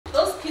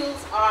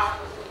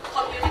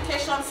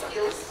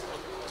skills,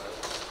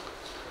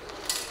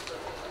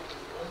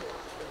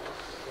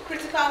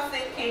 critical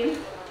thinking.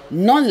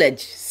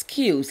 Knowledge,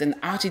 skills, and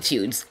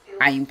attitudes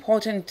are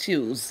important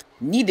tools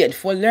needed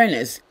for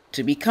learners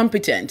to be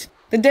competent.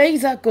 The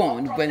days are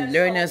gone when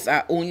learners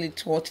are only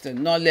taught the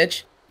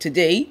knowledge.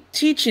 Today,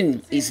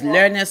 teaching is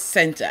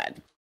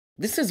learner-centered.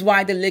 This is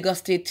why the Lagos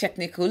State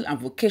Technical and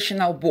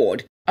Vocational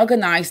Board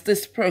organized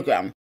this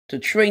program to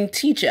train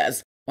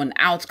teachers on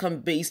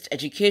outcome-based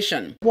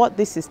education. What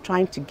this is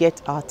trying to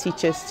get our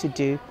teachers to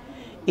do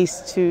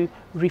is to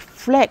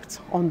reflect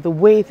on the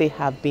way they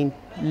have been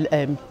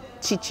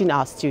teaching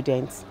our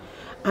students,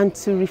 and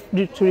to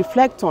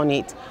reflect on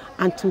it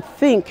and to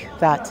think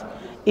that,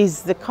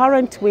 is the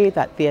current way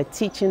that they are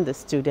teaching the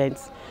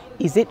students,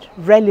 is it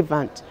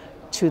relevant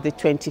to the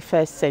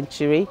 21st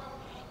century?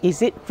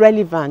 Is it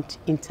relevant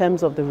in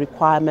terms of the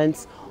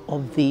requirements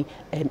of the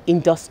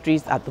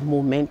industries at the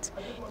moment?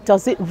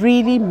 Does it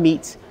really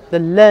meet the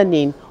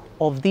learning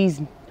of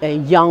these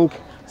young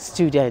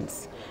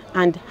students?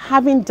 And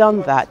having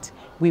done that,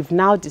 we've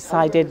now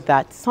decided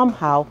that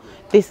somehow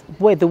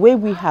the way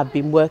we have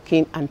been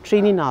working and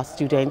training our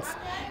students,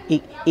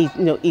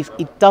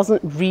 it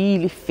doesn't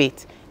really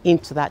fit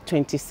into that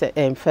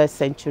 21st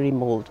century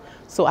mold.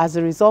 So as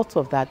a result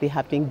of that, they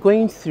have been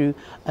going through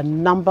a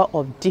number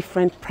of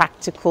different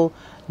practical,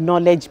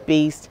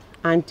 knowledge-based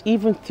and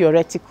even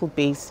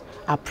theoretical-based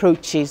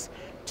approaches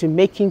to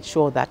making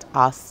sure that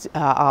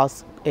our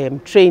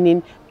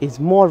training is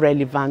more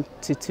relevant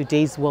to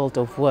today's world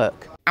of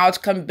work.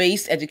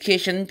 Outcome-based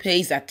education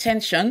pays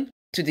attention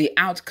to the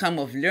outcome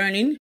of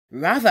learning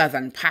rather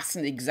than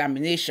passing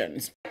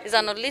examinations. It's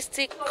an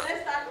holistic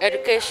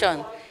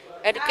education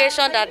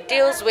that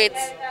deals with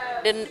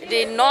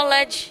the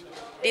knowledge,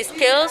 the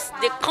skills,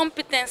 the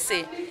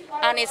competency,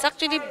 and it's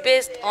actually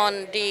based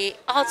on the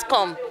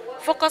outcome,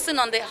 focusing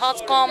on the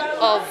outcome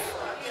of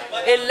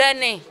a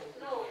learning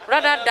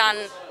rather than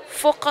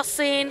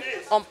focusing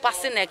on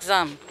passing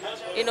exam,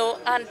 and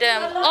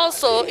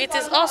also it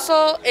is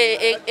also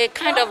a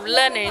kind of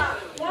learning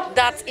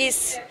that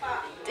is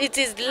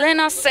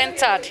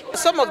learner-centered.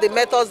 Some of the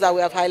methods that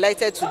we have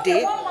highlighted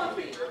today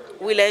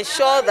will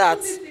ensure that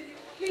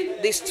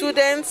the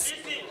students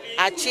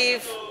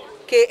achieve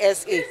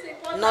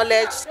KSA,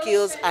 knowledge,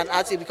 skills, and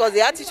attitude, because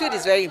the attitude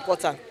is very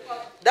important.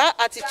 That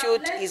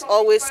attitude is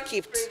always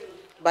skipped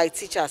by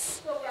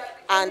teachers.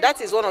 And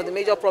that is one of the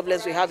major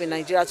problems we have in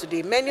Nigeria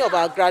today. Many of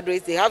our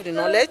graduates, they have the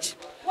knowledge,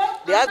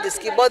 they have the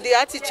skill, but the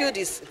attitude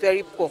is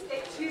very poor.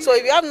 So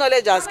if you have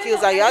knowledge and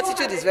skills and your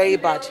attitude is very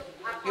bad,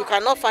 you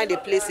cannot find a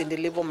place in the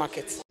labor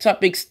market.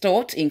 Topics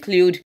taught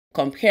include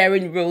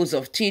comparing roles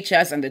of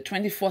teachers and the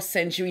 21st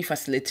century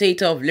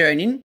facilitator of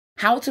learning,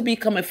 how to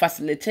become a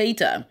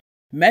facilitator,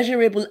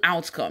 measurable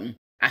outcome,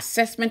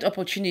 assessment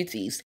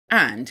opportunities,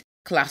 and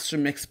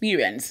classroom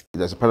experience.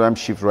 There's a paradigm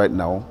shift right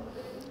now,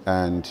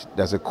 and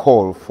there's a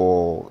call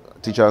for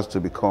teachers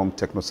to become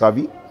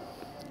techno-savvy,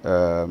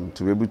 to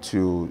be able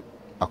to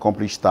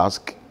accomplish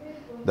tasks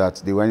that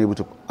they weren't able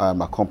to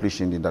accomplish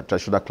in the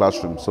traditional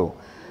classroom. So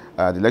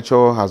the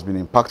lecture has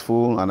been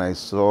impactful, and I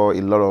saw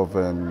a lot of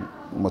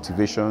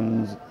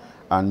motivations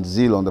and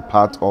zeal on the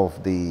part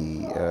of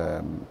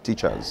the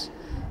teachers.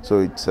 So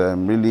it's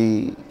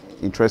really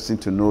interesting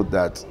to note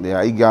that they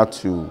are eager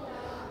to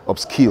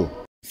upskill.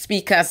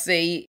 Speakers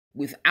say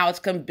with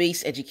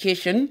outcome-based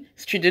education,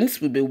 students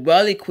will be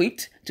well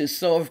equipped to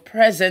solve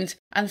present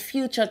and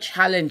future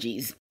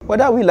challenges.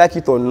 Whether we like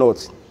it or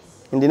not,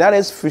 in the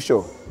nearest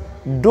future,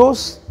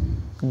 those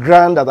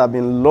grants that have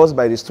been lost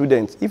by the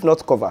students, if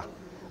not covered,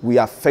 will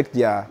affect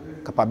their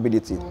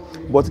capability.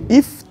 But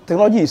if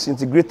technology is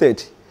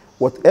integrated,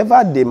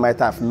 whatever they might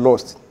have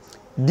lost,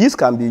 this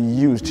can be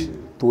used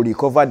to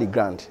recover the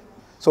grant.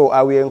 So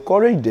I will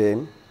encourage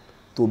them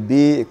to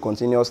be a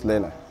continuous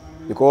learner,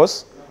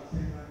 because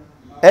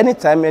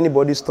anytime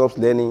anybody stops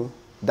learning,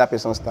 that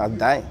person starts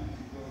dying.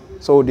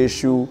 So they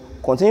should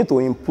continue to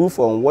improve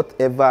on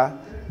whatever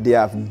they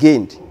have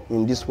gained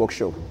in this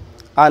workshop.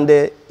 And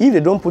if they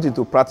don't put it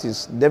to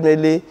practice,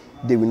 definitely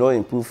they will not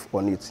improve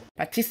on it.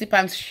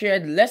 Participants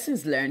shared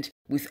lessons learned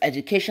with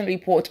Education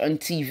Report on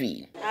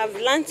TV. I've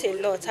learned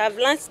a lot. I've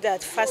learned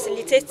that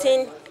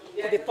facilitating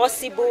will be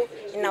possible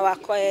in our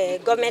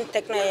government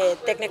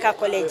technical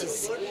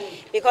colleges,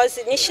 because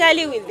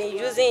initially we've been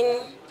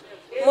using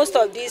most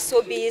of these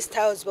OBE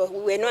styles, but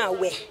we were not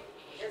aware.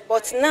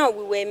 But now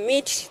we were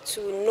made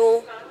to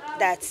know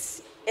that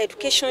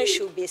education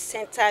should be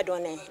centered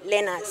on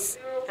learners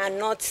and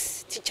not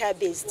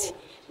teacher-based,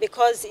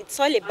 because it's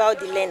all about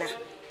the learner.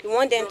 You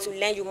want them to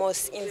learn, you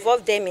must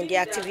involve them in the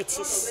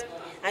activities,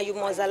 and you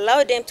must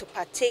allow them to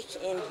partake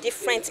in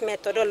different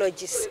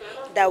methodologies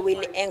that will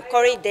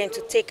encourage them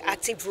to take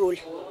active role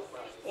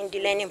in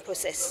the learning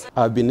process.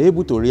 I've been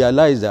able to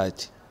realize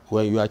that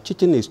when you are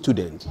teaching a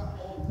student,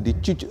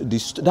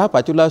 that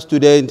particular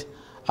student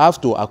has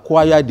to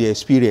acquire the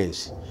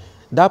experience.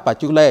 That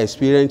particular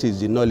experience is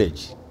the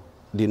knowledge.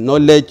 The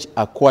knowledge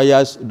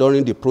acquires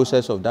during the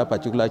process of that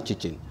particular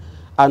teaching.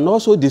 And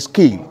also the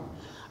skill.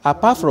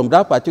 Apart from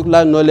that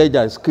particular knowledge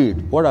and skill,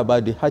 what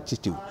about the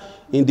attitude?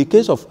 In the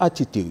case of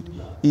attitude,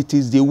 it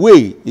is the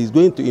way it's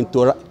going to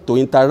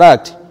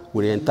interact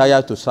with the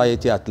entire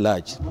society at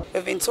large.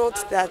 We've been told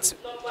that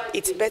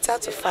it's better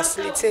to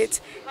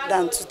facilitate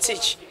than to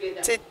teach.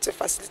 To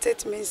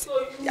facilitate means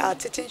our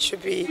teaching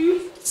should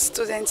be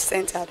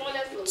student-centered.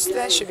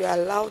 Students should be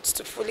allowed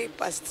to fully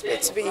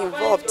participate, to be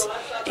involved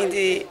in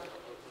the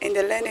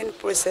learning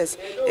process.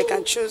 They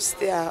can choose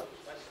their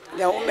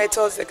own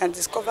methods, they can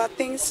discover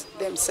things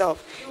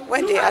themselves.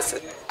 When they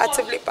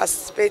actively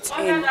participate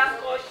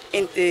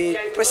in the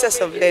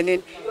process of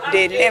learning,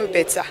 they learn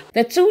better.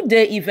 The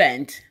two-day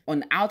event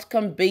on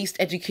outcome-based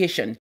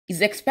education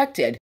is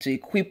expected to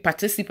equip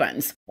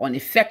participants on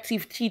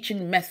effective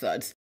teaching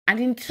methods and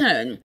in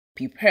turn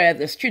prepare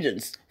the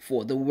students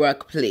for the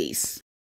workplace.